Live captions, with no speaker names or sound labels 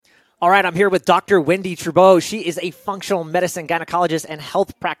All right, I'm here with Dr. Wendie Trubow. She is a functional medicine gynecologist and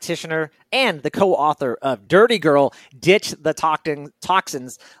health practitioner and the co-author of Dirty Girl, Ditch the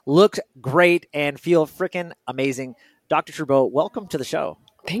Toxins, Look Great, and Feel Freaking Amazing. Dr. Trubow, welcome to the show.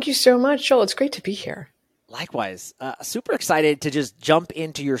 Thank you so much, Joel. It's great to be here. Likewise. Super excited to just jump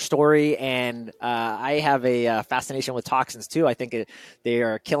into your story. And I have a fascination with toxins, too. I think they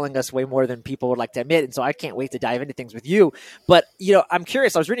are killing us way more than people would like to admit. And so I can't wait to dive into things with you. But, I'm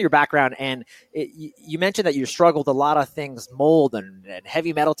curious. I was reading your background, and you mentioned that you struggled with a lot of things, mold and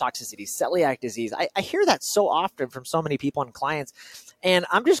heavy metal toxicity, celiac disease. I hear that so often from so many people and clients. And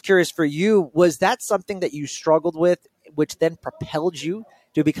I'm just curious for you, was that something that you struggled with, which then propelled you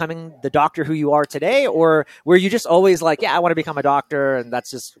to becoming the doctor who you are today? Or were you just always like, yeah, I want to become a doctor, and that's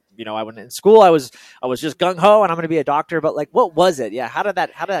just, I went in school, I was just gung ho and I'm going to be a doctor, but like, what was it? Yeah. How did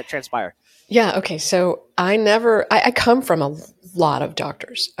that transpire? Yeah. Okay. So I come from a lot of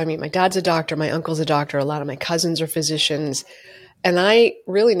doctors. I mean, my dad's a doctor, my uncle's a doctor, a lot of my cousins are physicians. And I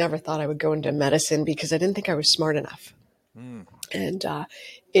really never thought I would go into medicine because I didn't think I was smart enough. And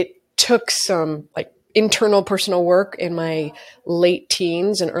it took some internal personal work in my late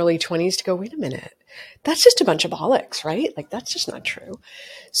teens and early 20s to go, wait a minute, that's just a bunch of bollocks, right? Like, that's just not true.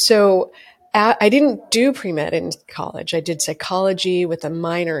 So I didn't do pre-med in college. I did psychology with a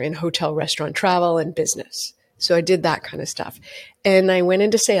minor in hotel, restaurant, travel, and business. So I did that kind of stuff. And I went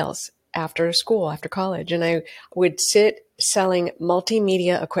into sales after school, after college, and I would sit selling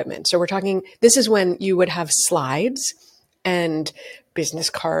multimedia equipment. So we're talking, this is when you would have slides and business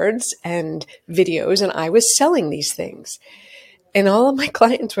cards and videos, and I was selling these things. And all of my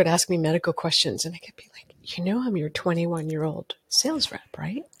clients would ask me medical questions, and I could be like, I'm your 21-year-old sales rep,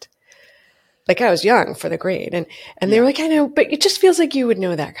 right? Like, I was young for the grade. And they were like, I know, but it just feels like you would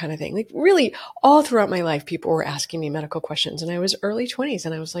know that kind of thing. Like, really, all throughout my life, people were asking me medical questions, and I was early 20s,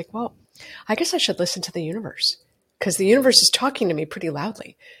 and I was like, well, I guess I should listen to the universe, because the universe is talking to me pretty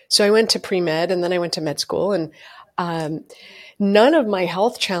loudly. So I went to pre-med, and then I went to med school, and none of my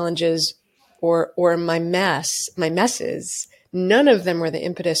health challenges or my messes, none of them were the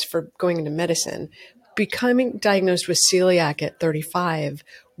impetus for going into medicine. Becoming diagnosed with celiac at 35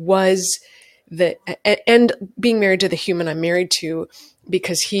 was and being married to the human I'm married to,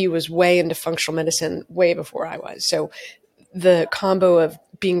 because he was way into functional medicine way before I was. So the combo of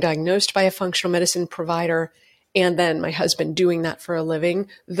being diagnosed by a functional medicine provider and then my husband doing that for a living,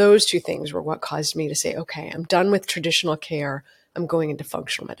 those two things were what caused me to say, okay, I'm done with traditional care. I'm going into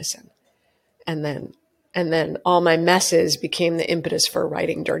functional medicine. And then all my messes became the impetus for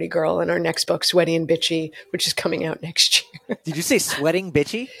writing Dirty Girl and our next book, Sweaty and Bitchy, which is coming out next year. Did you say sweating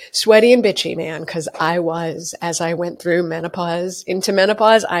bitchy? Sweaty and bitchy, man, because as I went through into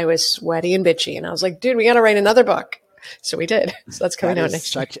menopause, I was sweaty and bitchy. And I was like, dude, we got to write another book. So we did. So that's coming out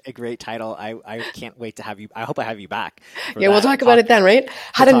next year. Such a great title. I can't wait to have you. I hope I have you back. Yeah, we'll talk about it then, right?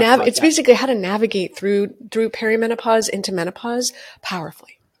 It's basically how to navigate through perimenopause into menopause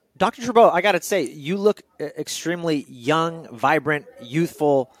powerfully. Dr. Trubow, I got to say, you look extremely young, vibrant,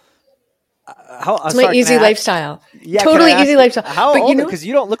 youthful. It's my easy lifestyle. Yeah, totally easy lifestyle. How old? Because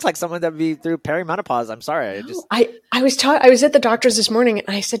you don't look like someone that would be through perimenopause. I'm sorry. I was at the doctor's this morning,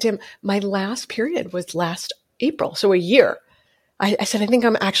 and I said to him, my last period was last April, so a year. I said, I think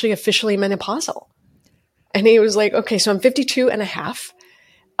I'm actually officially menopausal. And he was like, okay, so I'm 52 and a half.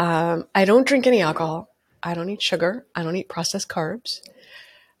 I don't drink any alcohol. I don't eat sugar. I don't eat processed carbs.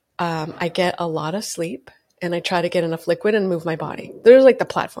 I get a lot of sleep, and I try to get enough liquid and move my body. There's the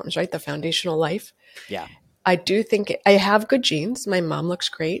platforms, right? The foundational life. Yeah. I do think I have good genes. My mom looks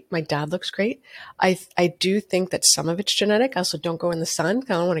great. My dad looks great. I do think that some of it's genetic. I also don't go in the sun.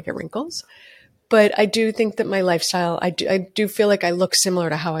 I don't want to get wrinkles. But I do think that my lifestyle, I do feel like I look similar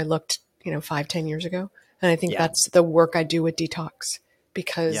to how I looked, 5-10 years ago. And I think that's the work I do with Detox,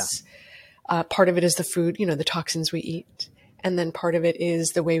 because part of it is the food, the toxins we eat. And then part of it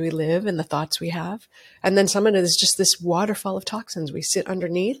is the way we live and the thoughts we have. And then some of it is just this waterfall of toxins we sit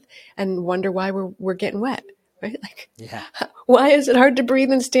underneath and wonder why we're getting wet, right? Why is it hard to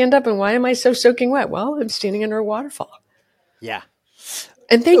breathe and stand up? And why am I so soaking wet? Well, I'm standing under a waterfall. Yeah.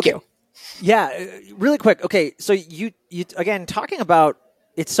 And thank you. Yeah, really quick. Okay, so you again, talking about,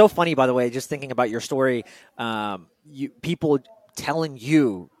 it's so funny, by the way, just thinking about your story, people telling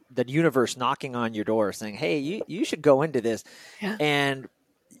you, the universe knocking on your door saying, hey, you should go into this. Yeah. And,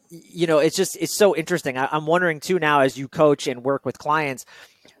 it's so interesting. I'm wondering too now, as you coach and work with clients,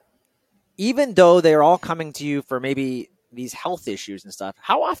 even though they're all coming to you for maybe these health issues and stuff,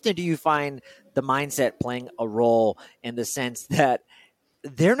 how often do you find the mindset playing a role, in the sense that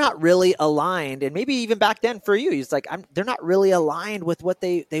they're not really aligned. And maybe even back then for you, it's like, they're not really aligned with what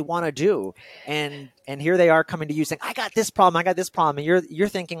they want to do. And here they are coming to you saying, I got this problem. And you're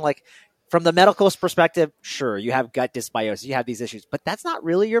thinking like, from the medical perspective, sure, you have gut dysbiosis, you have these issues, but that's not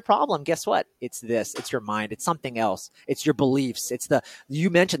really your problem. Guess what? It's your mind. It's something else. It's your beliefs. You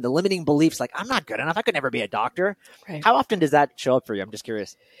mentioned the limiting beliefs, like, I'm not good enough. I could never be a doctor. Right. How often does that show up for you? I'm just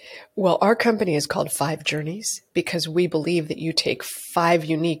curious. Well, our company is called 5 Journeys because we believe that you take 5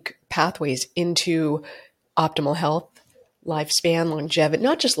 unique pathways into optimal health, lifespan, longevity,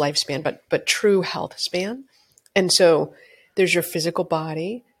 not just lifespan, but true health span. And so there's your physical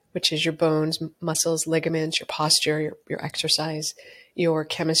body, which is your bones, muscles, ligaments, your posture, your exercise, your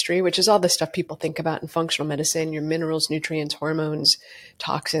chemistry, which is all the stuff people think about in functional medicine, your minerals, nutrients, hormones,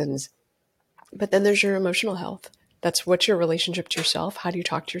 toxins. But then there's your emotional health. That's what's your relationship to yourself? How do you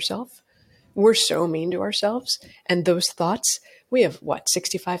talk to yourself? We're so mean to ourselves. And those thoughts, we have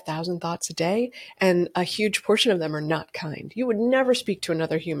 65,000 thoughts a day, and a huge portion of them are not kind. You would never speak to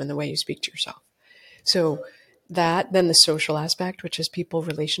another human the way you speak to yourself. So then the social aspect, which is people,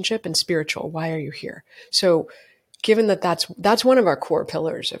 relationship, and spiritual. Why are you here? So given that's one of our core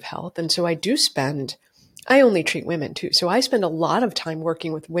pillars of health. And so I only treat women too. So I spend a lot of time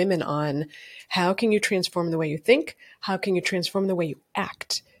working with women on how can you transform the way you think? How can you transform the way you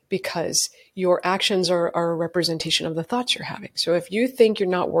act? Because your actions are a representation of the thoughts you're having. So if you think you're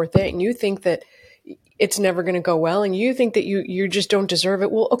not worth it and you think that it's never going to go well and you think that you just don't deserve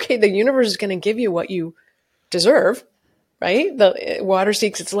it, well, okay, the universe is going to give you what you deserve, right? The water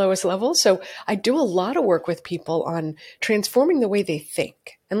seeks its lowest level. So I do a lot of work with people on transforming the way they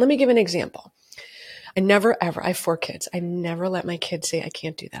think. And let me give an example. I have 4 kids. I never let my kids say, I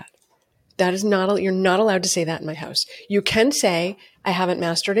can't do that. You're not allowed to say that in my house. You can say, I haven't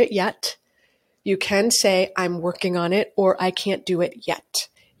mastered it yet. You can say, I'm working on it, or I can't do it yet.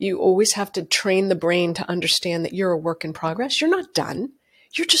 You always have to train the brain to understand that you're a work in progress. You're not done.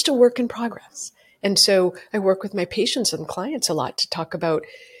 You're just a work in progress. And so I work with my patients and clients a lot to talk about,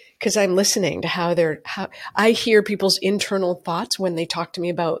 because I'm listening to how I hear people's internal thoughts when they talk to me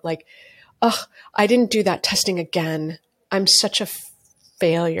about like, oh, I didn't do that testing again. I'm such a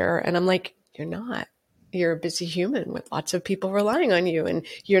failure. And I'm like, you're not. You're a busy human with lots of people relying on you, and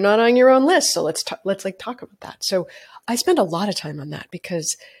you're not on your own list. So let's talk about that. So I spend a lot of time on that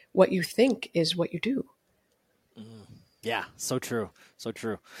because what you think is what you do. Yeah, so true. So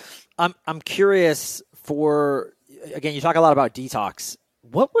true. I'm curious again, you talk a lot about detox.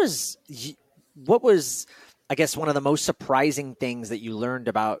 What was, I guess, one of the most surprising things that you learned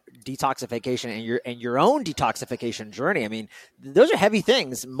about detoxification and your own detoxification journey? I mean, those are heavy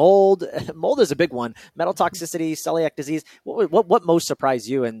things. Mold is a big one. Metal toxicity, celiac disease. What most surprised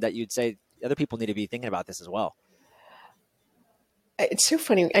you, and that you'd say other people need to be thinking about this as well? It's so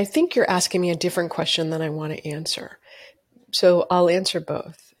funny. I think you're asking me a different question than I want to answer. So I'll answer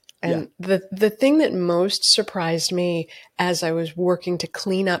both. And the thing that most surprised me as I was working to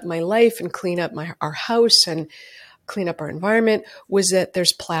clean up my life and clean up our house and clean up our environment was that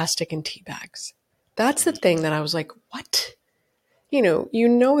there's plastic in tea bags. That's the thing that I was like, what? You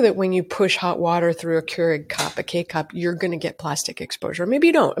know that when you push hot water through a Keurig cup, a K-cup, you're going to get plastic exposure. Maybe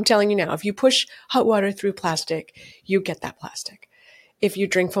you don't. I'm telling you now, if you push hot water through plastic, you get that plastic. If you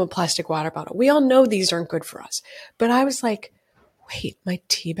drink from a plastic water bottle, we all know these aren't good for us. But I was like, wait, my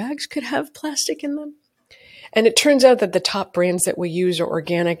tea bags could have plastic in them? And it turns out that the top brands that we use are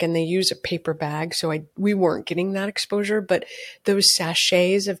organic and they use a paper bag. So we weren't getting that exposure, but those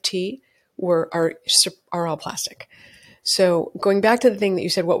sachets of tea are all plastic. So going back to the thing that you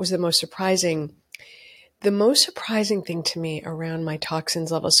said, what was the most surprising? The most surprising thing to me around my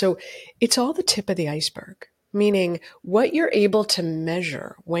toxins level. So it's all the tip of the iceberg. Meaning what you're able to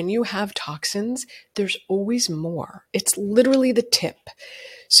measure when you have toxins, there's always more. It's literally the tip.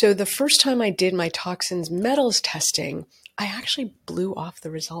 So the first time I did my toxins metals testing, I actually blew off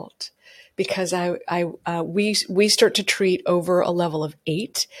the result because we start to treat over a level of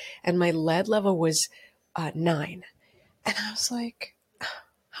 8 and my lead level was 9. And I was like,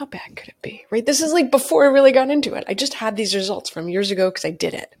 how bad could it be? Right? This is like before I really got into it. I just had these results from years ago because I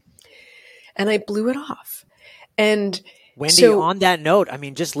did it and I blew it off. And Wendie, on that note, I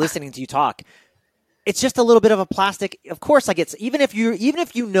mean, just listening to you talk, it's just a little bit of a plastic. Of course, like even if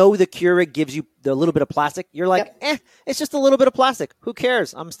you know the Keurig gives you the little bit of plastic, you're like, it's just a little bit of plastic. Who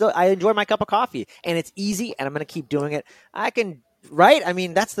cares? I enjoy my cup of coffee and it's easy and I'm going to keep doing it. Right? I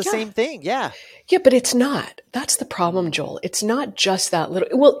mean, that's the same thing. Yeah. Yeah, but it's not. That's the problem, Joel. It's not just that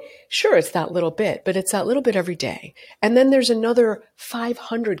little. Well, sure, it's that little bit, but it's that little bit every day. And then there's another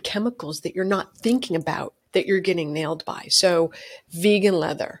 500 chemicals that you're not thinking about that you're getting nailed by. So vegan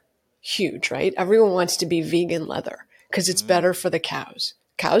leather, huge, right? Everyone wants to be vegan leather because it's better for the cows.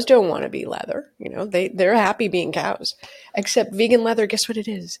 Cows don't want to be leather. You know, they're happy being cows, except vegan leather. Guess what it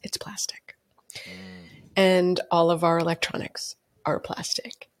is? It's plastic. And all of our electronics are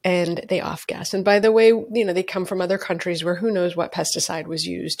plastic and they off gas. And by the way, you know, they come from other countries where who knows what pesticide was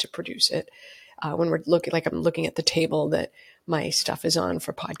used to produce it. When we're looking, like I'm looking at the table that my stuff is on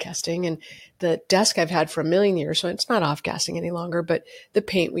for podcasting, and the desk I've had for a million years, so it's not off gassing any longer, but the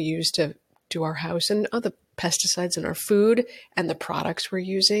paint we use to do our house and other pesticides in our food and the products we're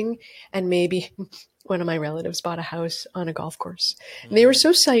using. And maybe one of my relatives bought a house on a golf course and they were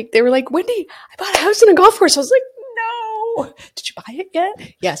so psyched. They were like, Wendie, I bought a house on a golf course. I was like, no, did you buy it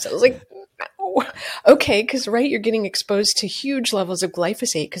yet? Yes. I was like, no. Okay. Cause right. You're getting exposed to huge levels of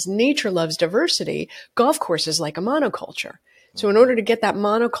glyphosate because nature loves diversity. Golf course is like a monoculture. So in order to get that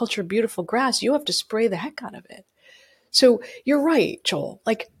monoculture, beautiful grass, you have to spray the heck out of it. So you're right, Joel.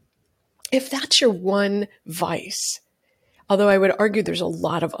 Like, if that's your one vice, although I would argue there's a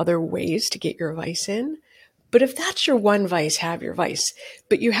lot of other ways to get your vice in, but if that's your one vice, have your vice.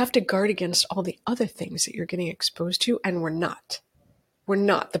 But you have to guard against all the other things that you're getting exposed to, and we're not. We're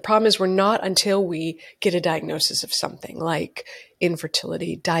not. The problem is we're not until we get a diagnosis of something like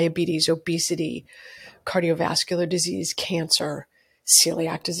infertility, diabetes, obesity, cardiovascular disease, cancer,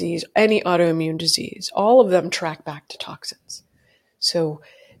 celiac disease, any autoimmune disease. All of them track back to toxins. So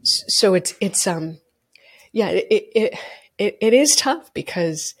it is tough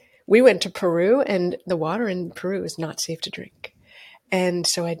because we went to Peru and the water in Peru is not safe to drink. And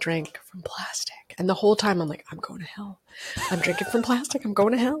so I drank from plastic. And the whole time I'm like, I'm going to hell. I'm drinking from plastic. I'm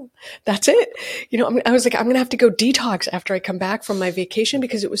going to hell. That's it. You know, I was like, I'm going to have to go detox after I come back from my vacation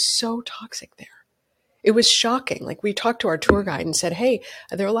because it was so toxic there. It was shocking. Like we talked to our tour guide and said, hey,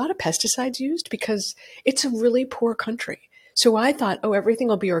 are there a lot of pesticides used? Because it's a really poor country. So I thought, oh, everything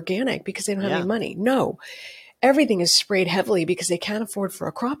will be organic because they don't have any money. No, everything is sprayed heavily because they can't afford for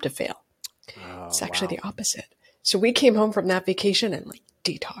a crop to fail. Oh, it's actually the opposite. So we came home from that vacation and like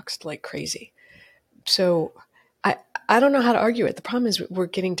detoxed like crazy. So I don't know how to argue it. The problem is we're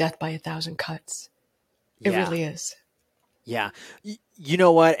getting death by 1,000 cuts. It really is. Yeah. You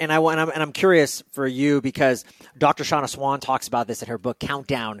know what? And I'm curious for you because Dr. Shauna Swan talks about this in her book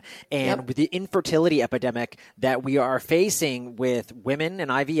Countdown, and with the infertility epidemic that we are facing with women and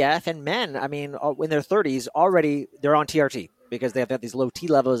IVF and men, I mean, in their 30s already, they're on TRT because they have these low T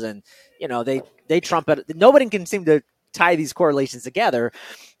levels and, you know, they trumpet. Nobody can seem to tie these correlations together.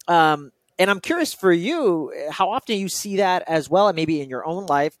 And I'm curious for you, how often you see that as well, and maybe in your own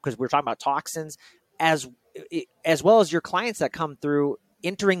life, because we're talking about toxins, as well as your clients that come through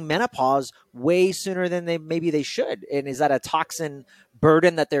entering menopause way sooner than they should. And is that a toxin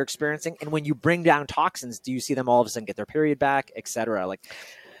burden that they're experiencing? And when you bring down toxins, do you see them all of a sudden get their period back, et cetera? Like,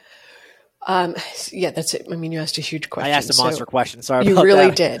 yeah, that's it. I mean, you asked a huge question. I asked a monster question. Sorry about that. You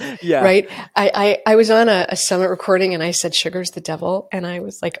really did. Yeah. Right. I was on a summit recording and I said, sugar's the devil. And I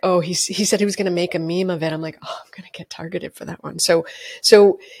was like, oh, he said he was going to make a meme of it. I'm like, oh, I'm going to get targeted for that one. So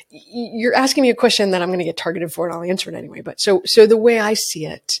you're asking me a question that I'm going to get targeted for and I'll answer it anyway. But so the way I see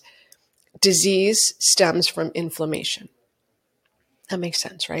it, disease stems from inflammation. That makes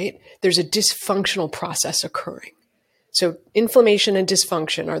sense, right? There's a dysfunctional process occurring. So inflammation and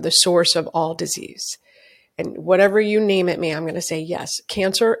dysfunction are the source of all disease. And whatever you name it, I'm going to say yes.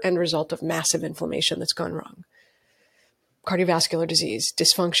 Cancer, end result of massive inflammation that's gone wrong. Cardiovascular disease,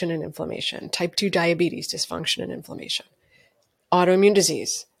 dysfunction and inflammation. Type 2 diabetes, dysfunction and inflammation. Autoimmune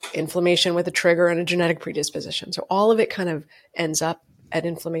disease, inflammation with a trigger and a genetic predisposition. So all of it kind of ends up at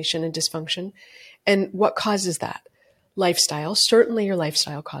inflammation and dysfunction. And what causes that? Lifestyle. Certainly your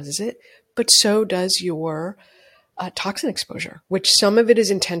lifestyle causes it, but so does your toxin exposure, which some of it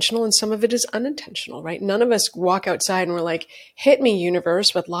is intentional and some of it is unintentional, right? None of us walk outside and we're like, hit me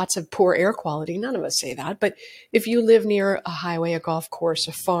universe with lots of poor air quality. None of us say that. But if you live near a highway, a golf course,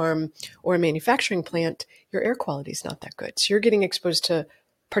 a farm, or a manufacturing plant, your air quality is not that good. So you're getting exposed to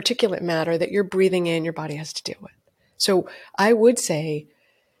particulate matter that you're breathing in, your body has to deal with. So I would say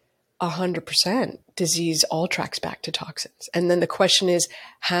 100% disease all tracks back to toxins. And then the question is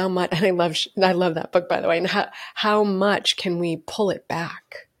how much, and I love that book, by the way, and how much can we pull it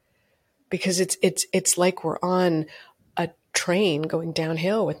back? Because it's like we're on a train going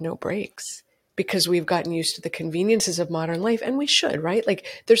downhill with no brakes because we've gotten used to the conveniences of modern life, and we should, right?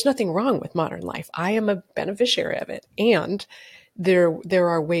 Like there's nothing wrong with modern life. I am a beneficiary of it. And there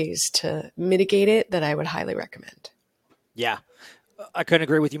are ways to mitigate it that I would highly recommend. Yeah. I couldn't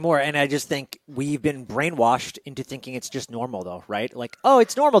agree with you more. And I just think we've been brainwashed into thinking it's just normal, though, right? Like, oh,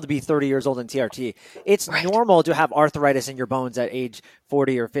 it's normal to be 30 years old in TRT. It's Right. normal to have arthritis in your bones at age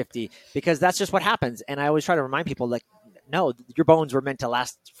 40 or 50 because that's just what happens. And I always try to remind people, like, no, your bones were meant to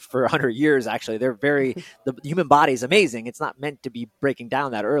last for 100 years, actually. The human body is amazing. It's not meant to be breaking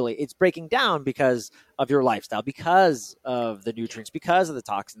down that early. It's breaking down because of your lifestyle, because of the nutrients, because of the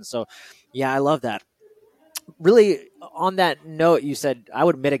toxins. So, yeah, I love that. Really, on that note, you said I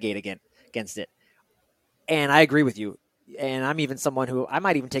would mitigate against it, and I agree with you. And I'm even someone who I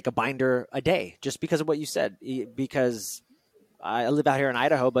might even take a binder a day just because of what you said. Because I live out here in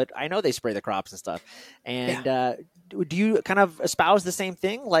Idaho, but I know they spray the crops and stuff. And Yeah. do you kind of espouse the same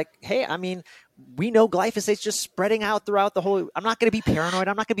thing? Like, hey, I mean, we know glyphosate's just spreading out throughout the whole. I'm not going to be paranoid.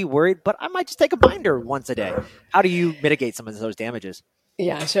 I'm not going to be worried, but I might just take a binder once a day. How do you mitigate some of those damages?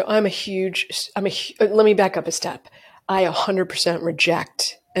 Yeah, so let me back up a step. I 100%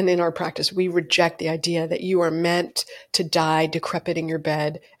 reject, and in our practice, we reject the idea that you are meant to die decrepit in your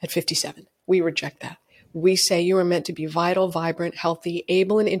bed at 57. We reject that. We say you are meant to be vital, vibrant, healthy,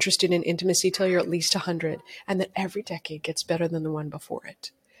 able, and interested in intimacy till you're at least 100, and that every decade gets better than the one before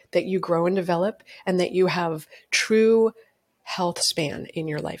it. That you grow and develop, and that you have true health span in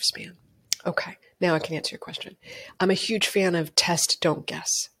your lifespan. Okay, now I can answer your question. I'm a huge fan of test, don't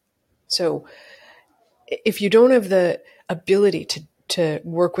guess. So if you don't have the ability to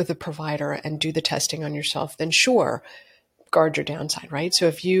work with a provider and do the testing on yourself, then sure, guard your downside, right? So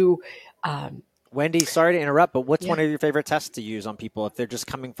if you, Wendie, sorry to interrupt, but what's yeah, one of your favorite tests to use on people if they're just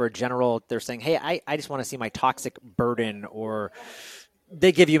coming for a general, they're saying, hey, I just want to see my toxic burden, or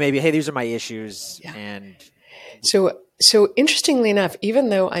they give you maybe, hey, these are my issues. yeah. And So interestingly enough, even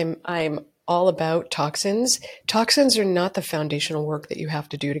though I'm all about toxins, toxins are not the foundational work that you have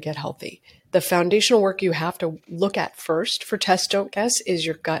to do to get healthy. The foundational work you have to look at first for test, don't guess, is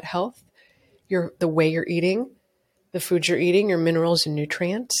your gut health, the way you're eating, the foods you're eating, your minerals and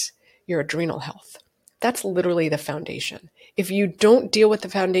nutrients, your adrenal health. That's literally the foundation. If you don't deal with the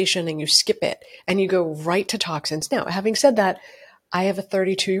foundation and you skip it and you go right to toxins. Now, having said that, I have a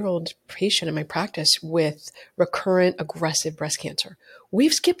 32-year-old patient in my practice with recurrent aggressive breast cancer.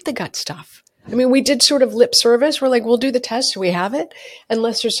 We've skipped the gut stuff. I mean, we did sort of lip service. We're like, we'll do the test. So we have it.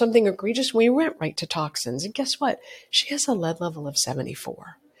 Unless there's something egregious, we went right to toxins. And guess what? She has a lead level of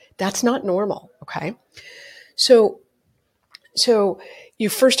 74. That's not normal. Okay. So you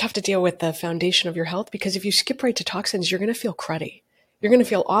first have to deal with the foundation of your health, because if you skip right to toxins, you're going to feel cruddy. You're going to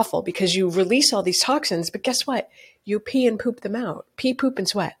feel awful because you release all these toxins, but guess what? You pee and poop them out. Pee, poop, and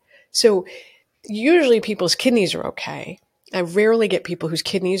sweat. So usually people's kidneys are okay. I rarely get people whose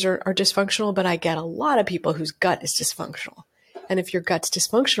kidneys are dysfunctional, but I get a lot of people whose gut is dysfunctional. And if your gut's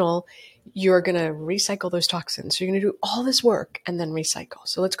dysfunctional, you're going to recycle those toxins. So you're going to do all this work and then recycle.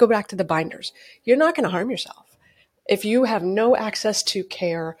 So let's go back to the binders. You're not going to harm yourself. If you have no access to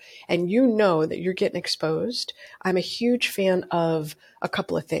care and you know that you're getting exposed, I'm a huge fan of a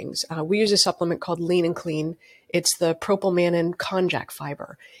couple of things. We use a supplement called Lean and Clean. It's the propylmannan konjac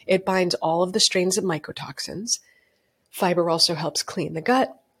fiber. It binds all of the strains of mycotoxins. Fiber also helps clean the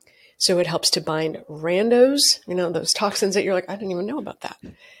gut. So it helps to bind randos, those toxins that you're like, I didn't even know about that.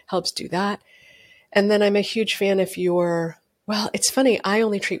 Helps do that. And then I'm a huge fan it's funny. I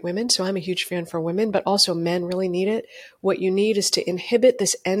only treat women, so I'm a huge fan for women, but also men really need it. What you need is to inhibit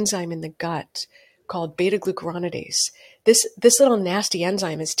this enzyme in the gut called beta-glucuronidase. This little nasty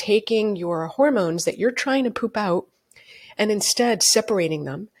enzyme is taking your hormones that you're trying to poop out and instead separating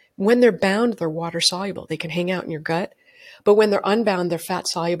them. When they're bound, they're water soluble. They can hang out in your gut. But when they're unbound, they're fat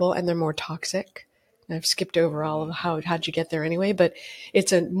soluble and they're more toxic. And I've skipped over all of how'd you get there anyway, but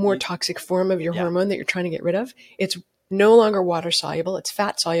it's a more toxic form of your hormone that you're trying to get rid of. It's no longer water soluble. It's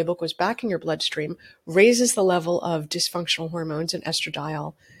fat soluble, goes back in your bloodstream, raises the level of dysfunctional hormones and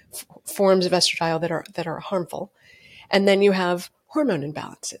estradiol, forms of estradiol that are harmful. And then you have hormone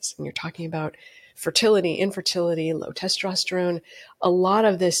imbalances. And you're talking about fertility, infertility, low testosterone. A lot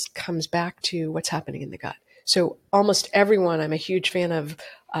of this comes back to what's happening in the gut. So almost everyone, I'm a huge fan of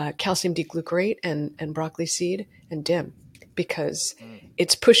calcium D-glucarate and broccoli seed and DIM, because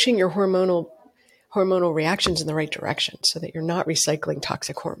it's pushing your hormonal reactions in the right direction so that you're not recycling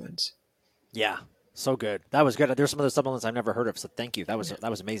toxic hormones. yeah, so good. That was good. There's some of those supplements I've never heard of, so thank you. That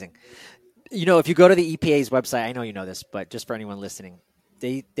was amazing. If you go to the EPA's website, I know you know this, but just for anyone listening,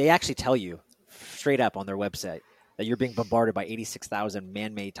 they actually tell you straight up on their website that you're being bombarded by 86,000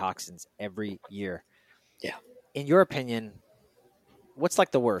 man-made toxins every year. Yeah. In your opinion, what's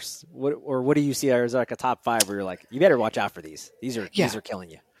like the worst? What do you see as like a top 5 where you're like, you better watch out for these? These are killing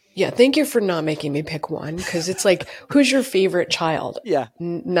you. Yeah, thank you for not making me pick one, because it's like, who's your favorite child? Yeah.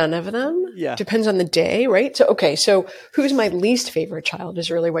 None of them? Yeah. Depends on the day, right? So, okay, so who's my least favorite child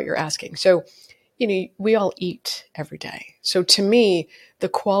is really what you're asking. So, we all eat every day. So to me, the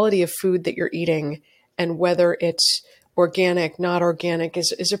quality of food that you're eating and whether it's organic, not organic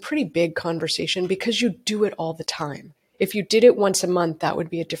is a pretty big conversation, because you do it all the time. If you did it once a month, that would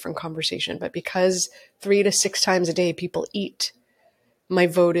be a different conversation. But because 3 to 6 times a day people eat, my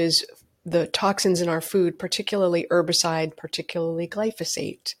vote is the toxins in our food, particularly herbicide, particularly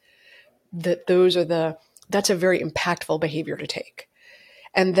glyphosate, that's a very impactful behavior to take.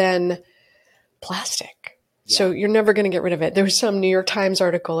 And then plastic. Yeah. So you're never going to get rid of it. There was some New York Times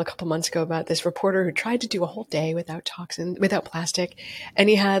article a couple months ago about this reporter who tried to do a whole day without without plastic, and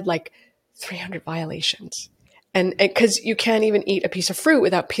he had like 300 violations. And because you can't even eat a piece of fruit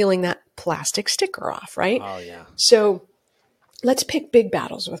without peeling that plastic sticker off, right? Oh, yeah. So let's pick big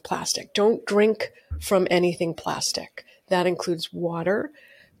battles with plastic. Don't drink from anything plastic. That includes water,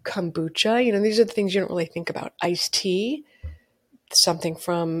 kombucha. These are the things you don't really think about. Iced tea, something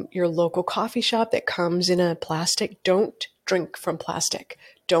from your local coffee shop that comes in a plastic. Don't drink from plastic.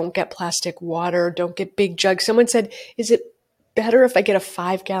 Don't get plastic water. Don't get big jugs. Someone said, is it better if I get a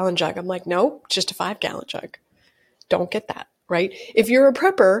 5-gallon jug? I'm like, no, just a 5-gallon jug. Don't get that, right? If you're a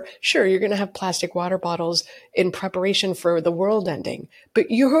prepper, sure, you're going to have plastic water bottles in preparation for the world ending,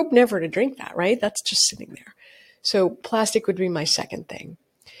 but you hope never to drink that, right? That's just sitting there. So plastic would be my second thing.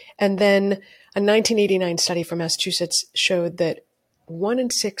 And then a 1989 study from Massachusetts showed that 1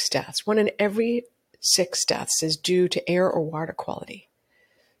 in every 6 deaths is due to air or water quality.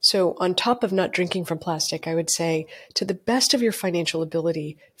 So on top of not drinking from plastic, I would say, to the best of your financial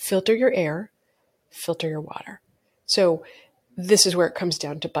ability, filter your air, filter your water. So this is where it comes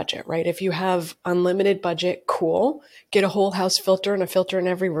down to budget, right? If you have unlimited budget, cool. Get a whole house filter and a filter in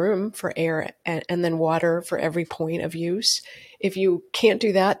every room for air and then water for every point of use. If you can't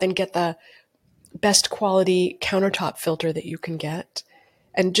do that, then get the best quality countertop filter that you can get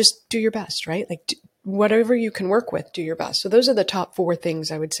and just do your best, right? Like whatever you can work with, do your best. So those are the top 4 things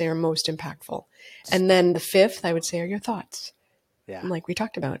I would say are most impactful. And then the 5th, I would say, are your thoughts. Yeah. Like we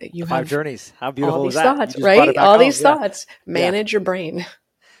talked about it. You 5 have journeys. How beautiful all is these that? thoughts, right? All these thoughts. Manage your brain.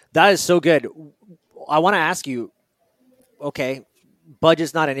 That is so good. I want to ask you, okay,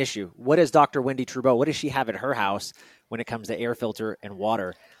 budget's not an issue. What does Dr. Wendie Trubow, what does she have at her house when it comes to air filter and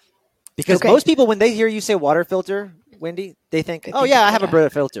water? Because most people, when they hear you say water filter, Wendie, they think, oh, yeah, I have a Brita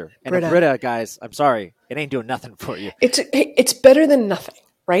filter. And a Brita, guys, I'm sorry, it ain't doing nothing for you. It's better than nothing,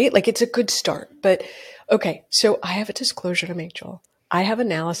 right? Like it's a good start. But okay, so I have a disclosure to make, Joel. I have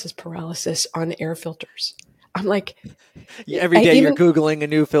analysis paralysis on air filters. I'm like, every day you're Googling a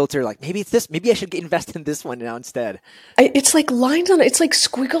new filter. Like maybe it's this. Maybe I should invest in this one now instead. It's like it's like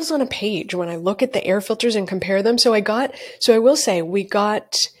squiggles on a page when I look at the air filters and compare them. So I will say we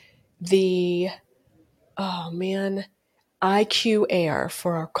got the, IQ Air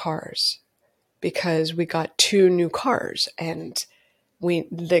for our cars because we got 2 new cars and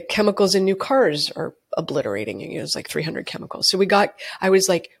the chemicals in new cars are obliterating. It's like 300 chemicals. So I was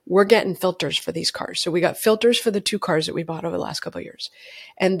like, we're getting filters for these cars. So we got filters for the 2 cars that we bought over the last couple of years.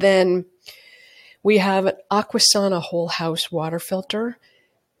 And then we have an Aquasana whole house water filter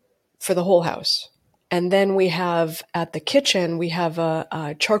for the whole house. And then we have at the kitchen, we have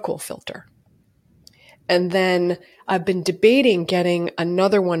a charcoal filter. And then I've been debating getting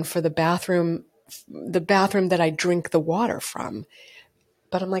another one for the bathroom that I drink the water from.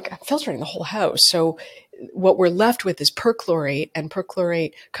 But I'm like, I'm filtering the whole house. So what we're left with is perchlorate, and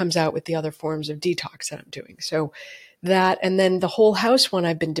perchlorate comes out with the other forms of detox that I'm doing. So that, and then the whole house one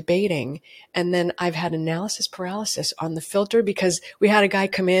I've been debating. And then I've had analysis paralysis on the filter because we had a guy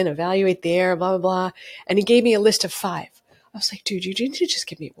come in, evaluate the air, blah, blah, blah. And he gave me a list of 5. I was like, dude, you need to just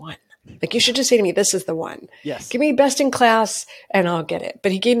give me 1. Like, you should just say to me, this is the one. Yes. Give me best in class and I'll get it.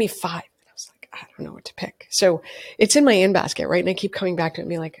 But he gave me 5. And I was like, I don't know what to pick. So it's in my in basket, right? And I keep coming back to it and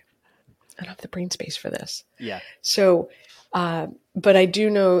being like, I don't have the brain space for this. Yeah. So, but I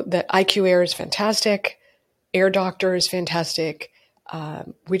do know that IQ Air is fantastic. Air Doctor is fantastic.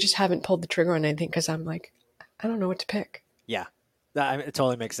 We just haven't pulled the trigger on anything because I'm like, I don't know what to pick. Yeah. It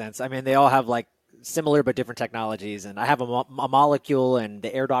totally makes sense. I mean, they all have like similar but different technologies, and I have a molecule, and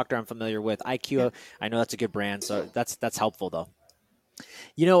the Air Doctor I'm familiar with. IQ, yeah. I know that's a good brand, so that's helpful though.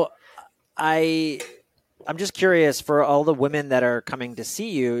 I'm just curious for all the women that are coming to see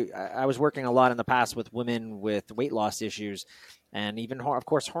you. I was working a lot in the past with women with weight loss issues, and even of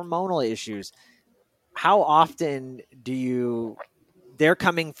course hormonal issues. How often they're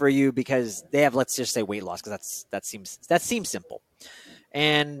coming for you because they have, let's just say, weight loss, because that seems simple.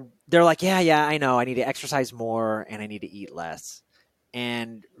 And they're like, yeah, I know. I need to exercise more and I need to eat less.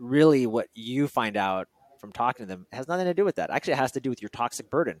 And really what you find out from talking to them has nothing to do with that. Actually, it has to do with your toxic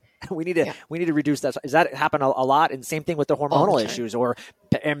burden. we need to reduce that. Does that happen a lot? And same thing with the hormonal issues or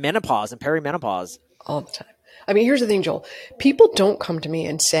menopause and perimenopause. All the time. I mean, here's the thing, Joel. People don't come to me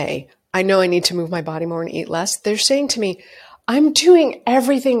and say, I know I need to move my body more and eat less. They're saying to me, I'm doing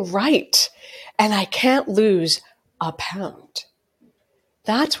everything right and I can't lose a pound.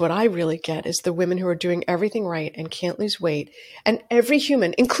 That's what I really get, is the women who are doing everything right and can't lose weight. And every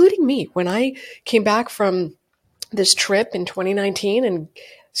human, including me, when I came back from this trip in 2019 and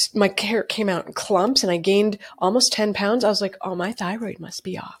my hair came out in clumps and I gained almost 10 pounds, I was like, oh, my thyroid must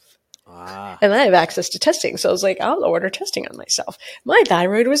be off. And I have access to testing. So I was like, I'll order testing on myself. My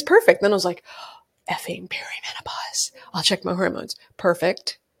thyroid was perfect. Then I was like, effing perimenopause. I'll check my hormones.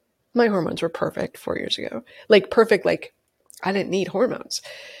 Perfect. My hormones were perfect 4 years ago. Like perfect, like I didn't need hormones.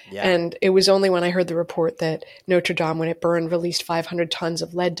 Yeah. And it was only when I heard the report that Notre Dame, when it burned, released 500 tons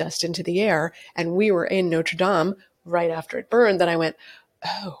of lead dust into the air. And we were in Notre Dame right after it burned, that I went,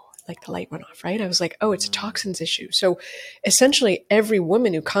 oh, like the light went off, right? I was like, oh, it's a toxins issue. So essentially every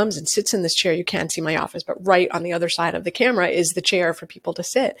woman who comes and sits in this chair, you can't see my office, but right on the other side of the camera is the chair for people to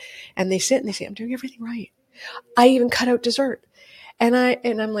sit. And they sit and they say, I'm doing everything right. I even cut out dessert. And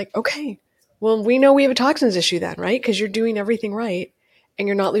I'm like, okay, well, we know we have a toxins issue then, right? Because you're doing everything right and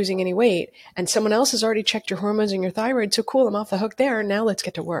you're not losing any weight. And someone else has already checked your hormones and your thyroid. So cool, I'm off the hook there. Now let's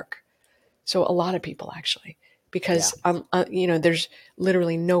get to work. So a lot of people actually, because, there's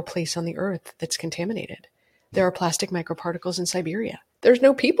literally no place on the earth that's contaminated. There are plastic microparticles in Siberia. There's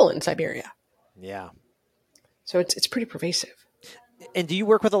no people in Siberia. Yeah. So it's pretty pervasive. And do you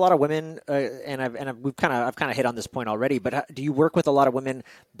work with a lot of women? I've kind of hit on this point already, but do you work with a lot of women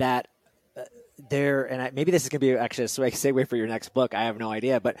that maybe this is going to be actually a segue for your next book. I have no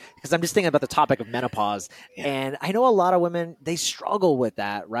idea, but because I'm just thinking about the topic of menopause, and I know a lot of women, they struggle with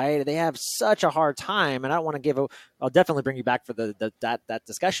that, right? They have such a hard time, and I don't want to I'll definitely bring you back for that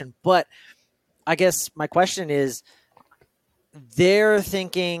discussion. But I guess my question is, they're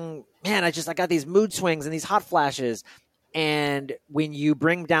thinking, man, I got these mood swings and these hot flashes. And when you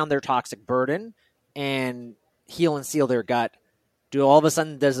bring down their toxic burden and heal and seal their gut, do all of a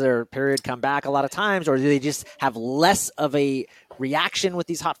sudden does their period come back a lot of times, or do they just have less of a reaction with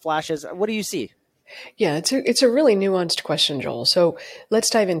these hot flashes? What do you see? Yeah, it's a really nuanced question, Joel. So let's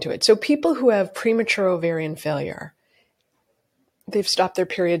dive into it. So people who have premature ovarian failure, they've stopped their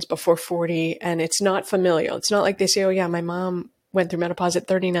periods before 40 and it's not familial. It's not like they say, oh yeah, my mom went through menopause at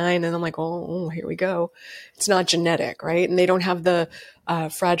 39 and I'm like, oh, here we go. It's not genetic, right? And they don't have the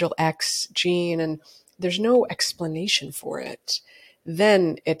Fragile X gene and there's no explanation for it.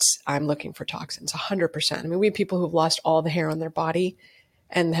 Then I'm looking for toxins 100%. I mean, we have people who've lost all the hair on their body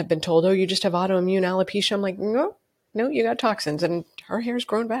and have been told, oh, you just have autoimmune alopecia. I'm like, no, you got toxins, and her hair's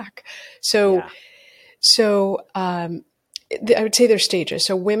grown back. So I would say there's stages.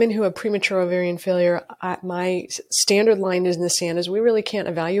 So women who have premature ovarian failure, my standard line is in the sand is we really can't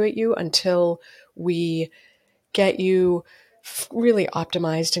evaluate you until we get you really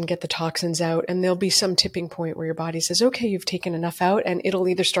optimized and get the toxins out. And there'll be some tipping point where your body says, okay, you've taken enough out, and it'll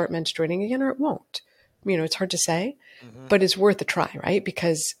either start menstruating again or it won't. It's hard to say, but it's worth a try, right?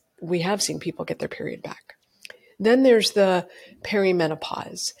 Because we have seen people get their period back. Then there's the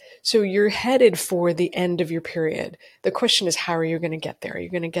perimenopause. So you're headed for the end of your period. The question is, how are you going to get there? Are you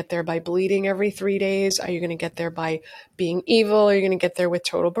going to get there by bleeding every 3 days? Are you going to get there by being evil? Are you going to get there with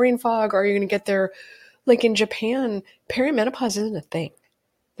total brain fog? Or are you going to get there, like in Japan, perimenopause isn't a thing.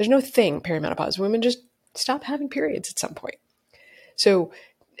 There's no thing, perimenopause. Women just stop having periods at some point. So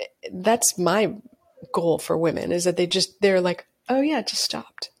that's my goal for women, is that they're like, oh yeah, it just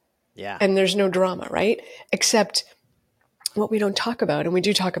stopped. Yeah. And there's no drama, right? Except what we don't talk about, and we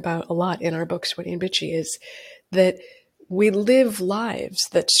do talk about a lot in our book, Sweaty and Bitchy, is that we live lives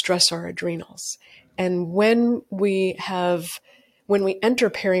that stress our adrenals. And when we enter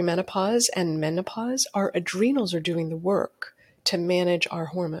perimenopause and menopause, our adrenals are doing the work to manage our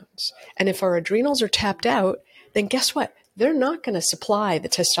hormones. And if our adrenals are tapped out, then guess what? They're not going to supply the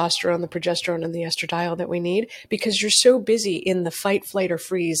testosterone, the progesterone, and the estradiol that we need, because you're so busy in the fight, flight, or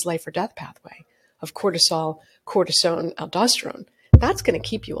freeze, life or death pathway of cortisol, cortisone, aldosterone. That's going to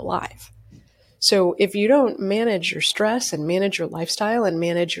keep you alive. So if you don't manage your stress and manage your lifestyle and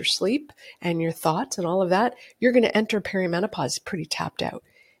manage your sleep and your thoughts and all of that, you're going to enter perimenopause pretty tapped out.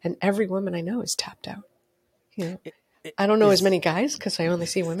 And every woman I know is tapped out. I don't know as many guys because I only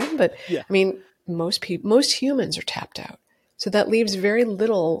see women, but yeah. I mean, most humans are tapped out. So that leaves very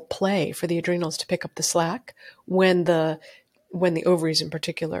little play for the adrenals to pick up the slack when the when the ovaries in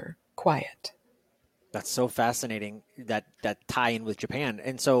particular quiet. That's so fascinating, that tie in with Japan.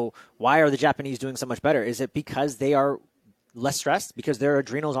 And so why are the Japanese doing so much better? Is it because they are less stressed, because their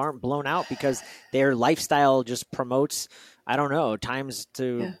adrenals aren't blown out, because their lifestyle just promotes, I don't know, times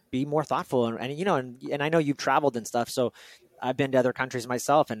to be more thoughtful? And I know you've traveled and stuff. So I've been to other countries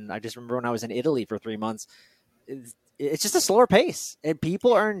myself. And I just remember when I was in Italy for 3 months, it's just a slower pace and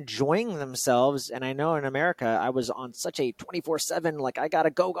people are enjoying themselves. And I know in America, I was on such a 24/7, like I got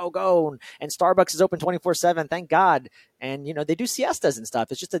to go. And Starbucks is open 24/7. Thank God. And, they do siestas and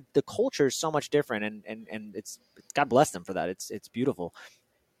stuff. It's just the culture is so much different. And it's God bless them for that. It's beautiful.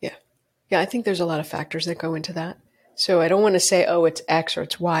 Yeah. Yeah. I think there's a lot of factors that go into that. So I don't want to say, oh, it's X or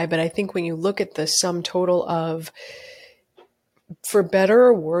it's Y, but I think when you look at the sum total of, for better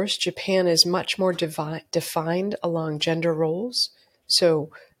or worse, Japan is much more defined along gender roles. So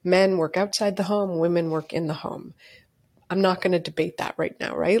men work outside the home, women work in the home. I'm not going to debate that right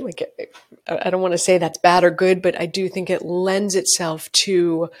now, right? Like, I don't want to say that's bad or good, but I do think it lends itself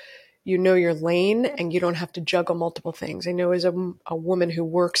to, your lane and you don't have to juggle multiple things. I know as a woman who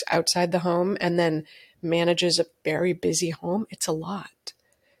works outside the home and then manages a very busy home, it's a lot.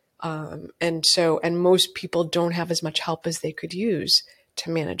 And most people don't have as much help as they could use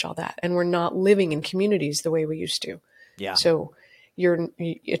to manage all that. And we're not living in communities the way we used to. Yeah. So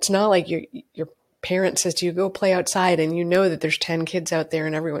it's not like your parent says to you, go play outside, and that there's 10 kids out there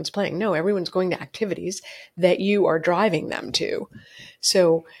and everyone's playing. No, everyone's going to activities that you are driving them to.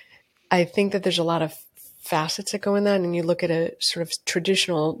 So I think that there's a lot of facets that go in that. And you look at a sort of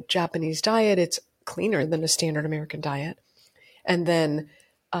traditional Japanese diet, it's cleaner than a standard American diet. And then,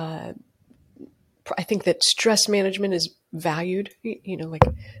 I think that stress management is valued, like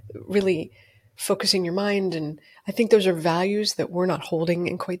really focusing your mind. And I think those are values that we're not holding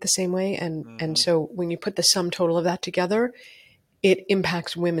in quite the same way. And so when you put the sum total of that together, it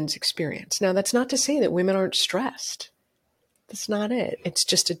impacts women's experience. Now, that's not to say that women aren't stressed. That's not it. It's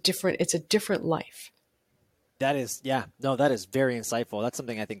just a different life. That is very insightful. That's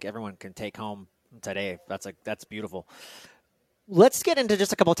something I think everyone can take home today. That's beautiful. Let's get into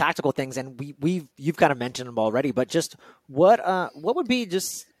just a couple of tactical things, and you've kind of mentioned them already. But just what would be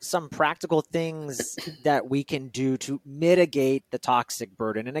just some practical things that we can do to mitigate the toxic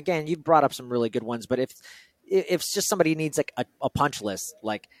burden? And again, you've brought up some really good ones. But if it's just somebody needs like a punch list,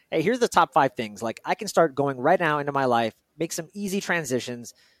 like, hey, here's the top 5 things. Like I can start going right now into my life, make some easy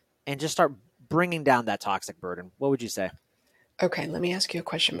transitions, and just start bringing down that toxic burden. What would you say? Okay, let me ask you a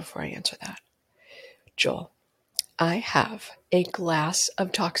question before I answer that, Joel. I have a glass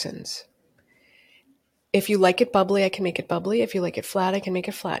of Toxins. If you like it bubbly, I can make it bubbly. If you like it flat, I can make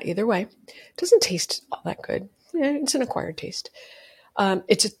it flat. Either way, it doesn't taste all that good. It's an acquired taste.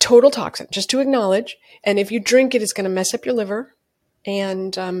 It's a total toxin, just to acknowledge. And if you drink it, it's going to mess up your liver and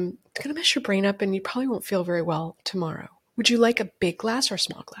it's going to mess your brain up and you probably won't feel very well tomorrow. Would you like a big glass or a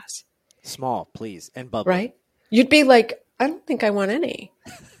small glass? Small, please, and bubbly. Right? You'd be like, I don't think I want any.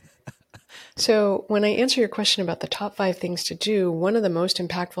 So when I answer your question about the top 5 things to do, one of the most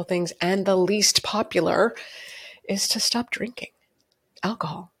impactful things and the least popular is to stop drinking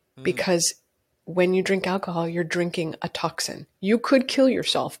alcohol. Because when you drink alcohol, you're drinking a toxin. You could kill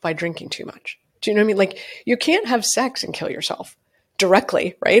yourself by drinking too much. Do you know what I mean? Like you can't have sex and kill yourself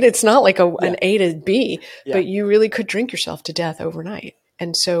directly, right? It's not like an A to B, but you really could drink yourself to death overnight.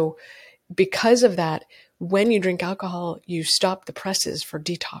 And so because of that, when you drink alcohol, you stop the presses for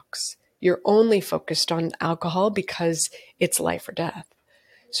detox. You're only focused on alcohol because it's life or death.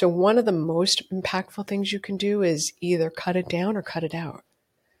 So one of the most impactful things you can do is either cut it down or cut it out,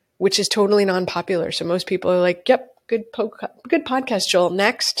 which is totally non-popular. So most people are like, yep, good podcast, Joel,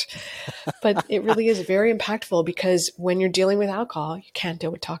 next. But it really is very impactful because when you're dealing with alcohol, you can't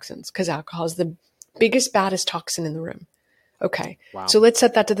deal with toxins because alcohol is the biggest, baddest toxin in the room. Okay. Wow. So let's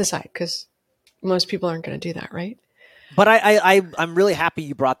set that to the side because most people aren't going to do that, right? But I'm really happy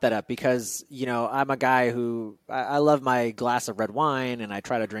you brought that up because, I'm a guy who I love my glass of red wine and I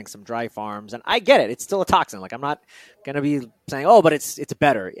try to drink some dry farms and I get it. It's still a toxin. Like I'm not going to be saying, oh, but it's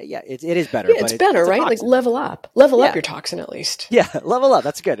better. Yeah, it is better. Yeah, it's better, right? Like level up your toxin at least. Yeah, level up.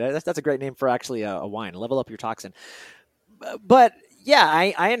 That's good. That's a great name for actually a wine. Level up your toxin. But yeah,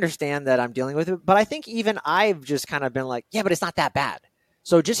 I understand that I'm dealing with it. But I think even I've just kind of been like, yeah, but it's not that bad.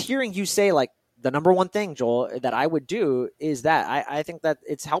 So just hearing you say like, the number one thing, Joel, that I would do is that I think that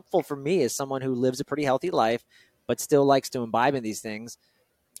it's helpful for me as someone who lives a pretty healthy life, but still likes to imbibe in these things.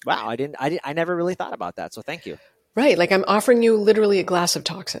 Wow. I never really thought about that. So thank you. Right. Like I'm offering you literally a glass of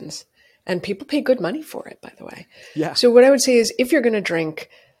Toxins and people pay good money for it, by the way. Yeah. So what I would say is if you're going to drink,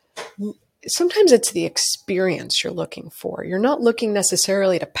 sometimes it's the experience you're looking for. You're not looking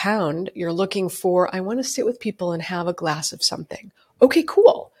necessarily to pound. You're looking for, I want to sit with people and have a glass of something. Okay,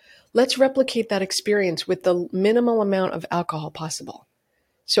 cool. Let's replicate that experience with the minimal amount of alcohol possible.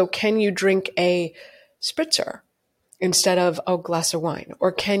 So can you drink a spritzer instead of a glass of wine?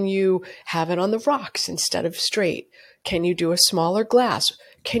 Or can you have it on the rocks instead of straight? Can you do a smaller glass?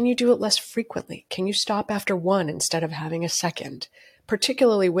 Can you do it less frequently? Can you stop after one instead of having a second?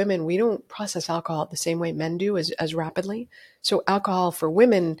 Particularly women, we don't process alcohol the same way men do as rapidly. So alcohol for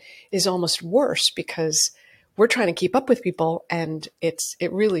women is almost worse because we're trying to keep up with people and it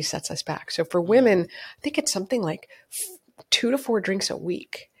really sets us back. So for women, I think it's something like 2 to 4 drinks a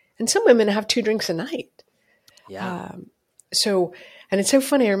week. And some women have 2 drinks a night. Yeah. And it's so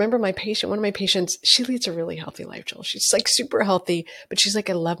funny. I remember one of my patients, she leads a really healthy life, Joel. She's like super healthy, but she's like,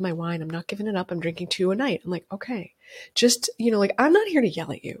 I love my wine. I'm not giving it up. I'm drinking 2 a night. I'm like, okay, just, like, I'm not here to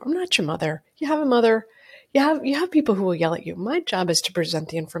yell at you. I'm not your mother. You have a mother. You have people who will yell at you. My job is to present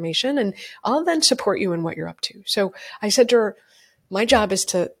the information and I'll then support you in what you're up to. So I said to her, my job is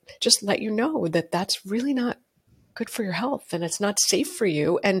to just let you know that that's really not good for your health and it's not safe for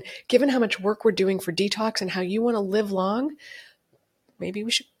you. And given how much work we're doing for detox and how you want to live long, maybe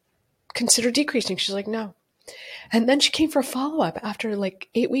we should consider decreasing. She's like, no. And then she came for a follow-up after like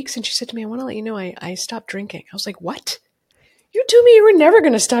 8 weeks and she said to me, I want to let you know I stopped drinking. I was like, what? You told me you were never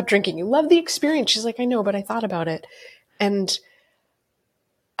going to stop drinking. You love the experience. She's like, I know, but I thought about it. And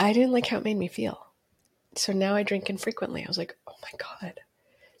I didn't like how it made me feel. So now I drink infrequently. I was like, oh my God.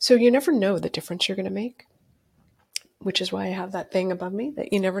 So you never know the difference you're going to make, which is why I have that thing above me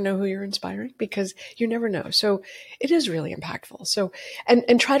that you never know who you're inspiring because you never know. So it is really impactful. So,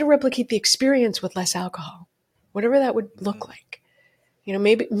 and try to replicate the experience with less alcohol, whatever that would look like.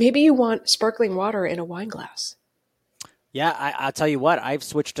 Maybe you want sparkling water in a wine glass. Yeah, I'll tell you what, I've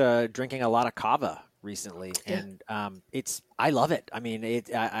switched to drinking a lot of kava recently, and I love it. I mean,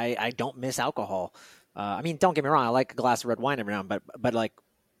 I don't miss alcohol. I mean, don't get me wrong, I like a glass of red wine every now and then, but like,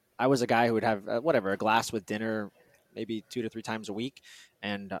 I was a guy who would have a glass with dinner, maybe 2 to 3 times a week,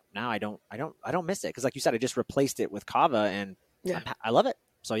 and now I don't miss it because, like you said, I just replaced it with kava, and I love it.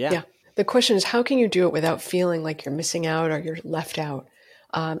 So yeah. The question is, how can you do it without feeling like you're missing out or you're left out?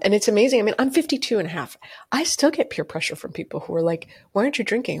 And it's amazing. I mean, I'm 52 and a half. I still get peer pressure from people who are like, why aren't you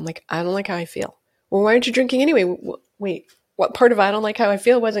drinking? I'm like, I don't like how I feel. Well, why aren't you drinking anyway? Wait, what part of I don't like how I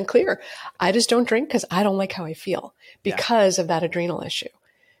feel wasn't clear? I just don't drink because I don't like how I feel because of that adrenal issue.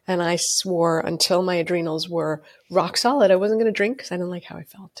 And I swore until my adrenals were rock solid, I wasn't going to drink because I didn't like how I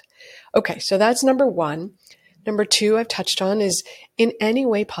felt. Okay, so that's number 1. Number 2 I've touched on is in any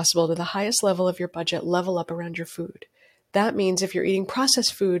way possible to the highest level of your budget, level up around your food. That means if you're eating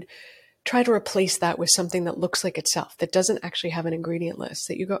processed food, try to replace that with something that looks like itself, that doesn't actually have an ingredient list,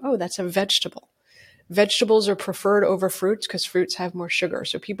 that you go, oh, that's a vegetable. Vegetables are preferred over fruits because fruits have more sugar.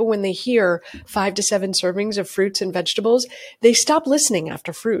 So people, when they hear 5 to 7 servings of fruits and vegetables, they stop listening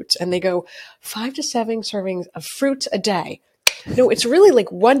after fruits and they go 5 to 7 servings of fruits a day. No, it's really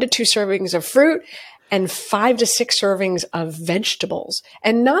like 1 to 2 servings of fruit and 5 to 6 servings of vegetables,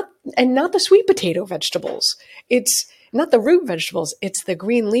 and not the sweet potato vegetables. It's not the root vegetables. It's the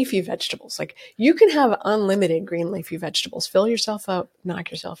green leafy vegetables. Like, you can have unlimited green leafy vegetables, fill yourself up, knock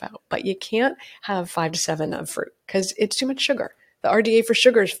yourself out, but you can't have 5 to 7 of fruit because it's too much sugar. The RDA for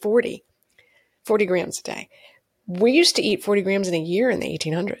sugar is 40 grams a day. We used to eat 40 grams in a year in the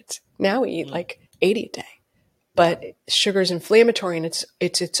 1800s. Now we eat like 80 a day. But sugar is inflammatory and it's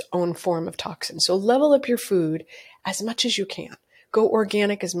its own form of toxin. So level up your food as much as you can. Go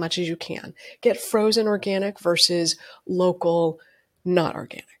organic as much as you can. Get frozen organic versus local not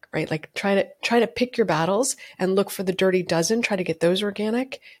organic, right? Like try to pick your battles and look for the dirty dozen. Try to get those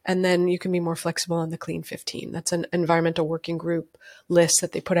organic, and then you can be more flexible on the clean 15. That's an environmental working group list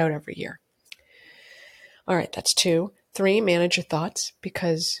that they put out every year. All right, that's 2. 3, manage your thoughts,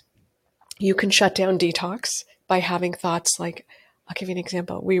 because you can shut down detox by having thoughts like, I'll give you an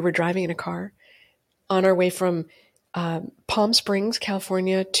example. We were driving in a car on our way from Palm Springs,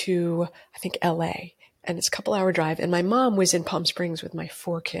 California to, I think, LA. And it's a couple-hour drive. And my mom was in Palm Springs with my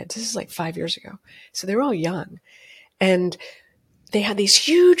 4 kids. This is like 5 years ago. So they were all young. And they had these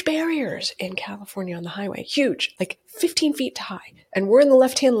huge barriers in California on the highway. Huge, like 15 feet high. And we're in the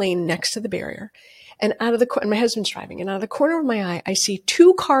left-hand lane next to the barrier. And and my husband's driving. And out of the corner of my eye, I see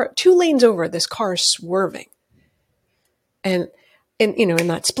 2 lanes over, this car swerving. And in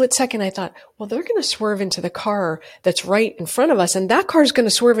that split second, I thought, well, they're going to swerve into the car that's right in front of us, and that car is going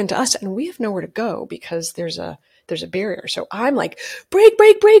to swerve into us, and we have nowhere to go because there's a barrier. So I'm like, brake,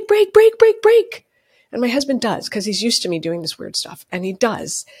 brake, brake, brake, brake, brake, brake. And my husband does, because he's used to me doing this weird stuff, and he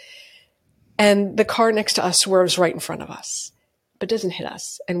does. And the car next to us swerves right in front of us, but doesn't hit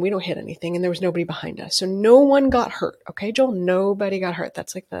us. And we don't hit anything. And there was nobody behind us. So no one got hurt. Okay, Joel? Nobody got hurt.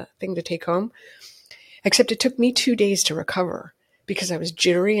 That's like the thing to take home. Except it took me 2 days to recover because I was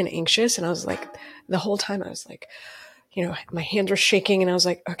jittery and anxious. And I was like, the whole time I was like, my hands were shaking and I was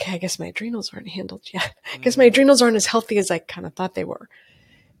like, okay, I guess my adrenals aren't handled yet. I guess my adrenals aren't as healthy as I kind of thought they were.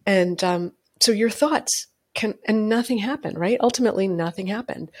 And so your thoughts and nothing happened, right? Ultimately, nothing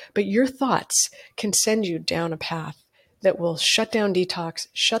happened. But your thoughts can send you down a path that will shut down detox,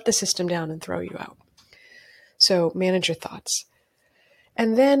 shut the system down, and throw you out. So manage your thoughts.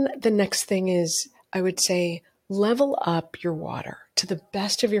 And then the next thing is, I would say, level up your water to the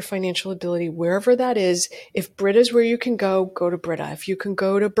best of your financial ability, wherever that is. If Brita's where you can go to Brita. If you can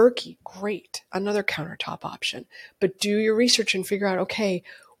go to Berkey, great, another countertop option. But do your research and figure out, okay,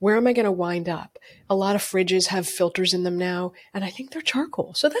 where am I going to wind up? A lot of fridges have filters in them now, and I think they're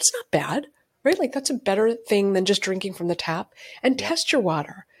charcoal. So that's not bad, right? Like that's a better thing than just drinking from the tap. And test your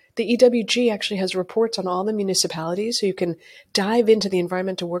water. The EWG actually has reports on all the municipalities, so you can dive into the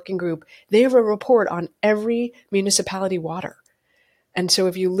environmental working group. They have a report on every municipality water. And so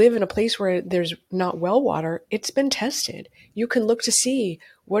if you live in a place where there's not well water, it's been tested. You can look to see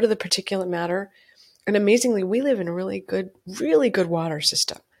what are the particulate matter. And amazingly, we live in a really good water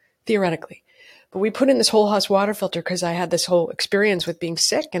system, theoretically. But we put in this whole house water filter because I had this whole experience with being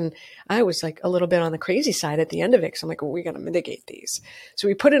sick, and I was like a little bit on the crazy side at the end of it. So I'm like, well, we got to mitigate these. So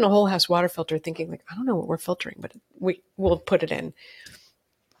we put in a whole house water filter thinking like, I don't know what we're filtering, but we'll put it in.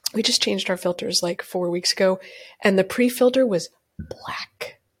 We just changed our filters like 4 weeks ago, and the pre-filter was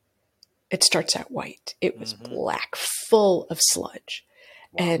black. It starts out white. It was black, full of sludge.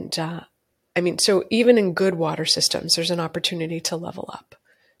 Wow. And so even in good water systems, there's an opportunity to level up.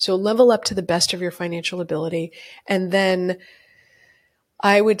 So level up to the best of your financial ability. And then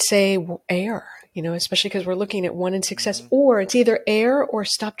I would say air, especially because we're looking at 1 in 6 success, or it's either air or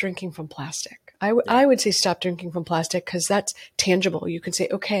stop drinking from plastic. I would say stop drinking from plastic because that's tangible. You can say,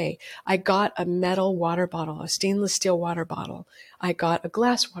 okay, I got a metal water bottle, a stainless steel water bottle. I got a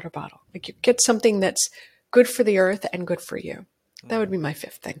glass water bottle. Like you get something that's good for the earth and good for you. That would be my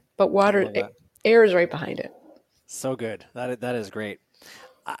 5th thing. But air is right behind it. So good. That is great.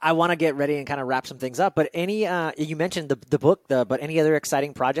 I want to get ready and kind of wrap some things up, but you mentioned the book, but any other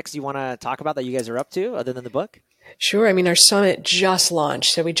exciting projects you want to talk about that you guys are up to other than the book? Sure. Our summit just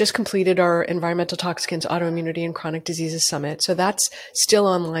launched. So we just completed our Environmental Toxins, Autoimmunity, and Chronic Diseases Summit. So that's still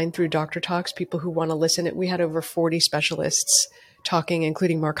online through Dr. Talks, people who want to listen. We had over 40 specialists talking,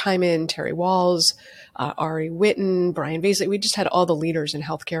 including Mark Hyman, Terry Walls, Ari Witten, Brian Vaisley. We just had all the leaders in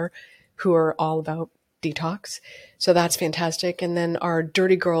healthcare who are all about detox. So that's fantastic. And then our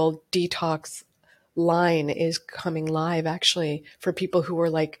Dirty Girl Detox line is coming live actually for people who are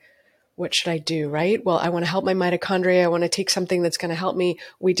like, what should I do? Right? Well, I want to help my mitochondria. I want to take something that's going to help me.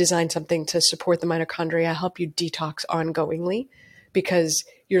 We designed something to support the mitochondria, help you detox ongoingly because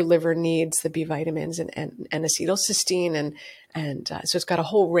your liver needs the B vitamins and acetylcysteine. And so it's got a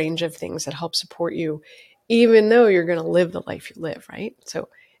whole range of things that help support you, even though you're going to live the life you live. Right? So,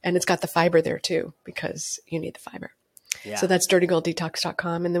 and it's got the fiber there too, because you need the fiber. Yeah. So that's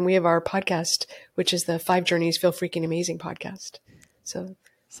dirtygirldetox.com. And then we have our podcast, which is the 5 Journeys Feel Freaking Amazing podcast. So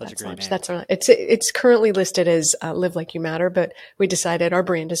such a great name. That's it's currently listed as Live Like You Matter, but we decided our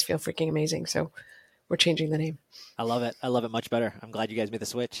brand is Feel Freaking Amazing. So we're changing the name. I love it. I love it much better. I'm glad you guys made the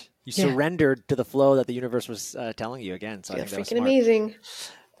switch. You surrendered to the flow that the universe was telling you again. So I think that was freaking amazing.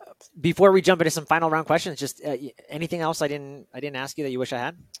 Before we jump into some final round questions, just anything else I didn't ask you that you wish I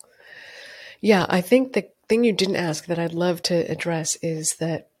had? Yeah, I think the thing you didn't ask that I'd love to address is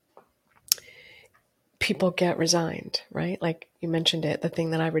that people get resigned, right? Like you mentioned it. The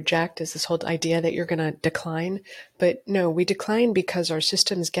thing that I reject is this whole idea that you're going to decline. But no, we decline because our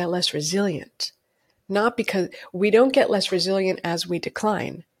systems get less resilient. Not because we don't get less resilient as we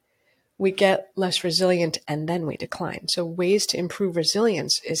decline. We get less resilient and then we decline. So ways to improve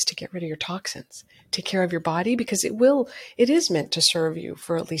resilience is to get rid of your toxins, take care of your body because it is meant to serve you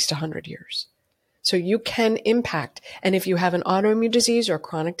for at least 100 years. So you can impact. And if you have an autoimmune disease or a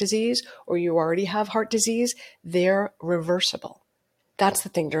chronic disease, or you already have heart disease, they're reversible. That's the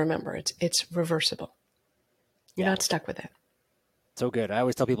thing to remember. It's reversible. You're not stuck with it. So good. I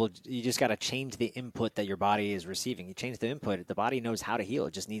always tell people you just got to change the input that your body is receiving. You change the input, the body knows how to heal.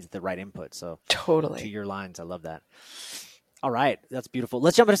 It just needs the right input. So totally. To your lines, I love that. All right. That's beautiful.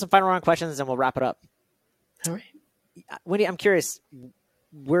 Let's jump into some final round questions and we'll wrap it up. All right. Wendie, I'm curious,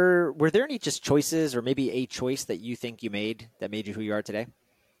 were there any just choices or maybe a choice that you think you made that made you who you are today?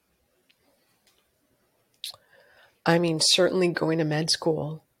 I mean, certainly going to med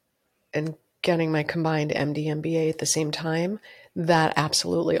school and getting my combined MD MBA at the same time, that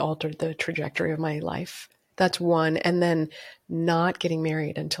absolutely altered the trajectory of my life. That's one. And then not getting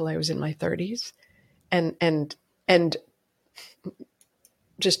married until I was in my 30s, and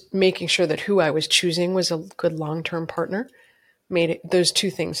just making sure that who I was choosing was a good long-term partner those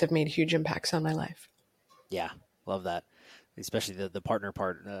two things have made huge impacts on my life. Yeah. Love that. Especially the partner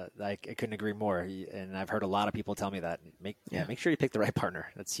part. I couldn't agree more. And I've heard a lot of people tell me that. Make sure you pick the right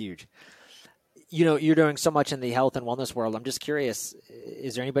partner. That's huge. You're doing so much in the health and wellness world. I'm just curious,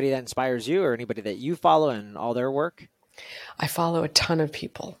 is there anybody that inspires you or anybody that you follow in all their work? I follow a ton of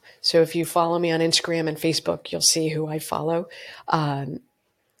people. So if you follow me on Instagram and Facebook, you'll see who I follow.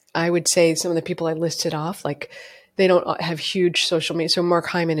 I would say some of the people I listed off, like they don't have huge social media. So Mark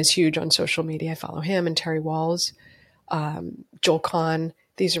Hyman is huge on social media. I follow him, and Terry Walls, Joel Kahn.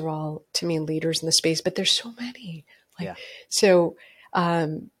 These are all, to me, leaders in the space, but there's so many. So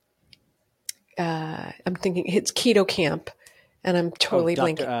I'm thinking it's Keto Camp, and I'm totally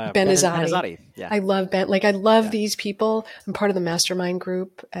blanking. Ben Azadi. Yeah. I love Ben. I love these people. I'm part of the mastermind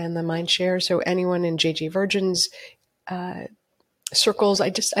group and the mind share. So anyone in JJ Virgin's circles,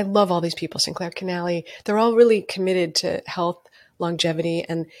 I love all these people. Sinclair Canale. They're all really committed to health, longevity,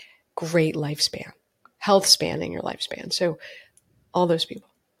 and great lifespan, health spanning your lifespan. So all those people.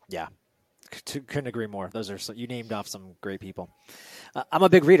 Yeah. Couldn't agree more. You named off some great people. I'm a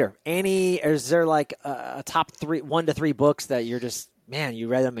big reader. Annie, is there like a top 1 to 3 books that you're just, man, you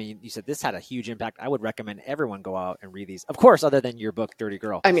read them and you said this had a huge impact? I would recommend everyone go out and read these. Of course, other than your book, Dirty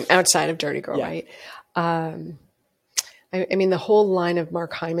Girl. I mean, outside of Dirty Girl, right? I mean, the whole line of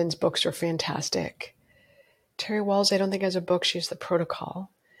Mark Hyman's books are fantastic. Terry Walls, I don't think has a book. She has The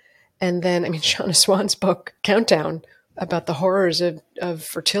Protocol. And then, I mean, Shauna Swan's book, Countdown, about the horrors of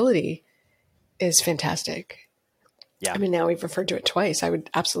fertility is fantastic. Yeah. I mean, now we've referred to it twice. I would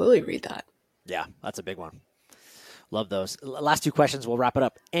absolutely read that. Yeah, that's a big one. Love those. Last 2 questions, we'll wrap it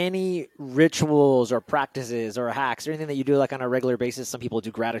up. Any rituals or practices or hacks or anything that you do like on a regular basis? Some people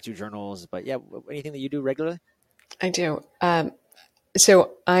do gratitude journals, but yeah, anything that you do regularly? I do.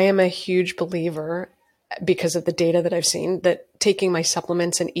 So I am a huge believer, because of the data that I've seen, that taking my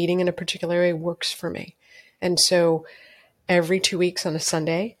supplements and eating in a particular way works for me. And so every 2 weeks on a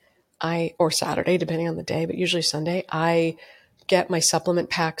Sunday, or Saturday, depending on the day, but usually Sunday, I get my supplement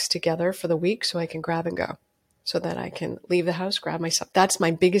packs together for the week so I can grab and go, so that I can leave the house, grab my stuff. That's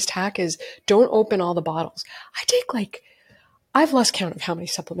my biggest hack, is don't open all the bottles. I've lost count of how many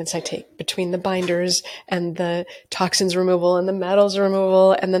supplements I take, between the binders and the toxins removal and the metals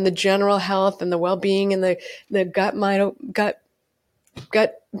removal, and then the general health and the well-being and the gut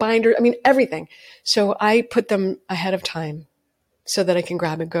binder. I mean, everything. So I put them ahead of time so that I can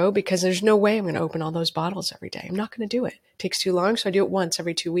grab and go, because there's no way I'm going to open all those bottles every day. I'm not going to do it. It takes too long. So I do it once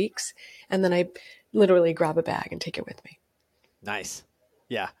every 2 weeks, and then I literally grab a bag and take it with me. Nice.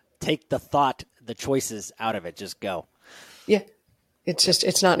 Yeah. Take the choices out of it. Just go. Yeah.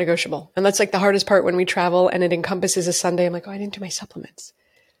 It's not negotiable. And that's like the hardest part when we travel and it encompasses a Sunday. I'm like, oh, I didn't do my supplements.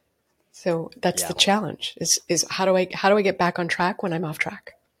 So that's the challenge is how do I get back on track when I'm off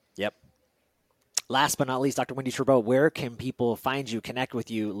track? Yep. Last but not least, Dr. Wendie Trubow, where can people find you, connect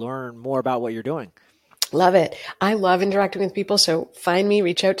with you, learn more about what you're doing? Love it. I love interacting with people. So find me,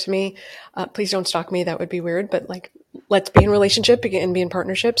 reach out to me. Please don't stalk me. That would be weird, but let's be in relationship and be in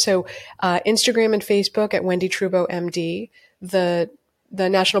partnership. So Instagram and Facebook at Wendie Trubow MD. The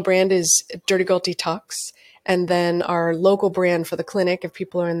national brand is Dirty Girl Detox. And then our local brand for the clinic, if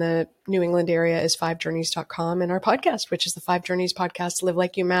people are in the New England area, is 5journeys.com. And our podcast, which is the 5 Journeys podcast, Live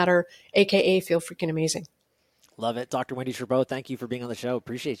Like You Matter, AKA Feel Freaking Amazing. Love it. Dr. Wendie Trubow, thank you for being on the show.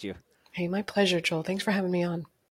 Appreciate you. Hey, my pleasure, Joel. Thanks for having me on.